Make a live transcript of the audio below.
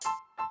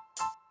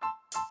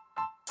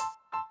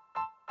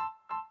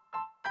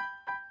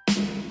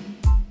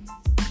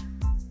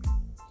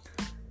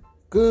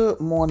Good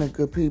morning,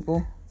 good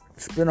people.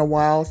 It's been a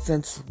while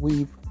since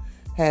we've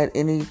had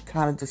any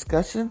kind of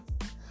discussion.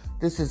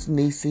 This is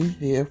Nisi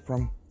here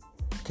from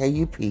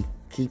KUP,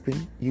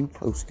 keeping you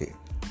posted.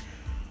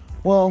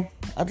 Well,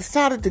 I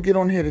decided to get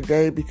on here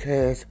today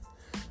because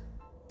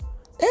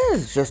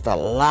there's just a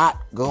lot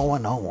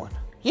going on.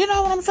 You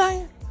know what I'm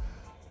saying?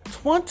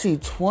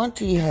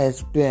 2020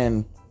 has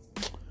been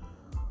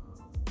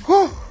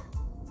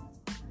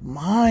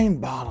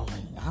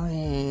mind-boggling. I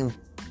mean,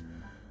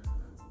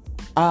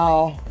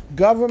 our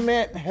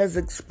government has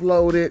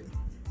exploded.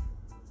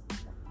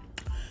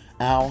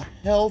 Our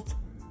health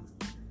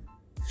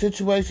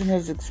situation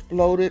has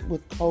exploded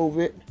with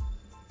COVID.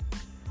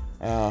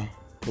 Our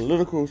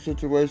political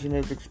situation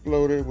has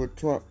exploded with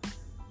Trump.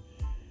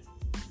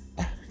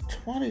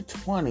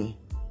 2020,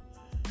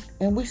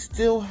 and we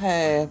still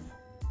have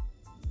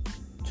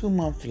 2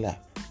 months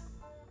left.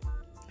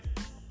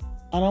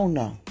 I don't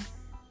know.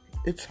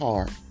 It's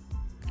hard.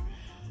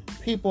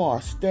 People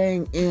are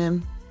staying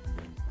in.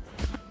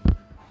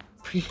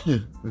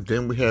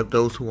 Then we have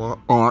those who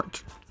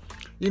aren't.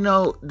 You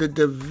know, the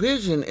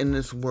division in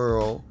this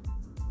world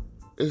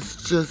is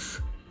just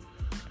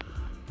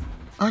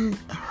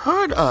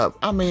unheard of.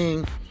 I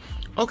mean,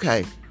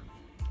 okay,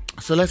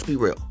 so let's be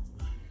real.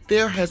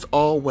 There has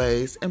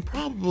always, and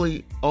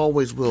probably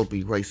always will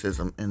be,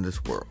 racism in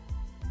this world.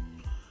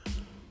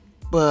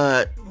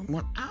 But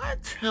when I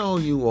tell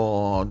you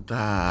all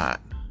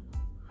that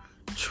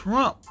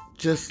Trump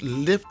just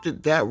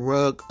lifted that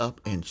rug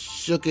up and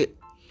shook it,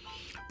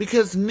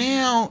 because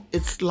now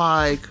it's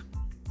like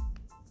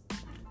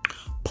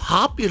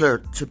popular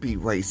to be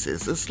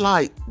racist. It's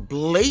like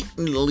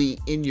blatantly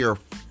in your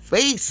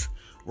face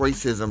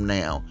racism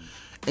now.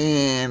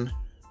 And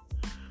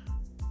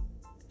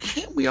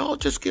can't we all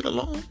just get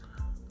along?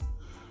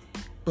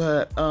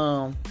 But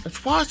as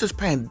far as this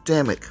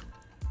pandemic,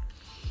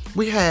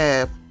 we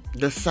have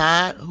the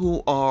side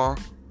who are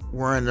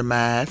wearing the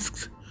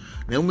masks.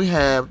 Then we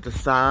have the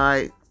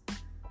side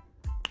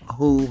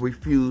who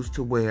refuse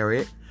to wear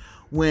it.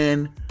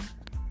 And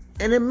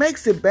it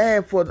makes it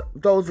bad for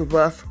those of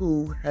us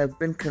who have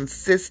been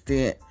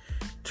consistent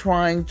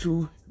trying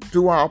to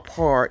do our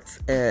parts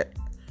at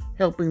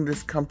helping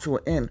this come to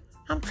an end.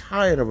 I'm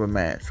tired of a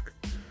mask.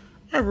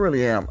 I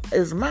really am.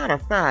 As a matter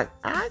of fact,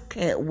 I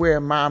can't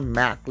wear my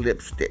MAC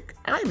lipstick.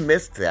 I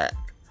miss that.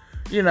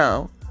 You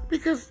know,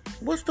 because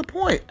what's the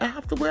point? I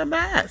have to wear a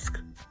mask.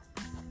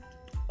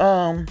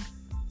 But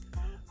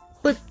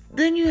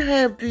then you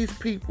have these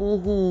people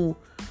who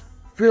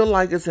feel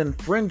like it's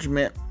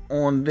infringement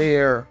on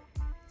their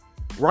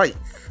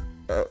rights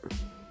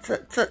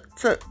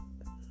to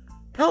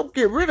help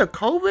get rid of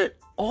COVID.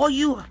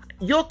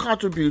 Your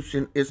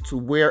contribution is to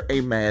wear a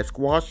mask,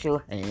 wash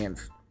your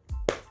hands,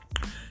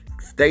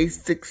 stay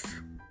 6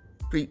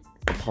 feet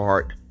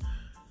apart.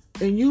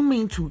 And you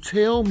mean to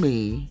tell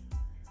me,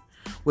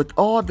 with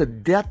all the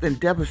death and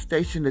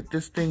devastation that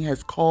this thing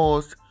has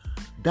caused,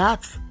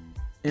 that's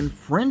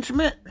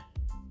infringement?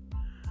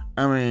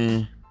 I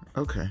mean,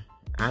 okay,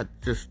 I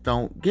just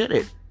don't get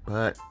it.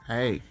 But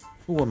hey,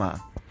 who am I?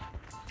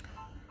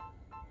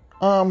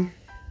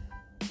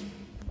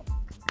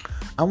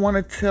 I want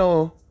to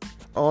tell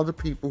all the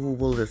people who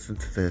will listen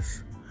to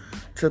this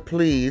to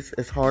please,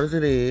 as hard as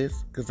it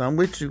is, because I'm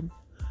with you,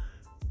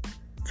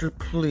 to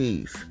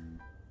please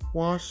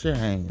wash your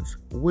hands,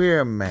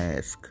 wear a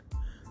mask,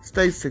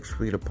 stay 6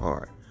 feet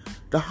apart.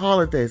 The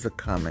holidays are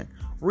coming.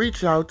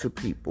 Reach out to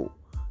people.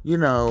 You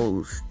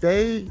know,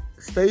 stay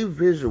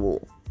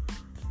visual.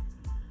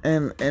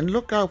 And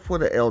look out for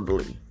the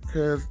elderly,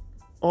 because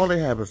all they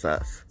have is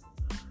us.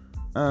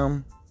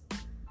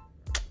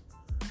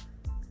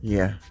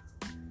 Yeah.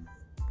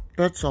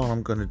 That's all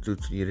I'm going to do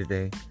to you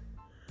today.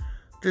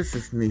 This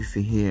is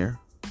Nisi here,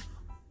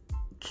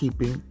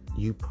 keeping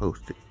you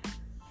posted.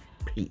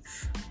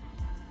 Peace.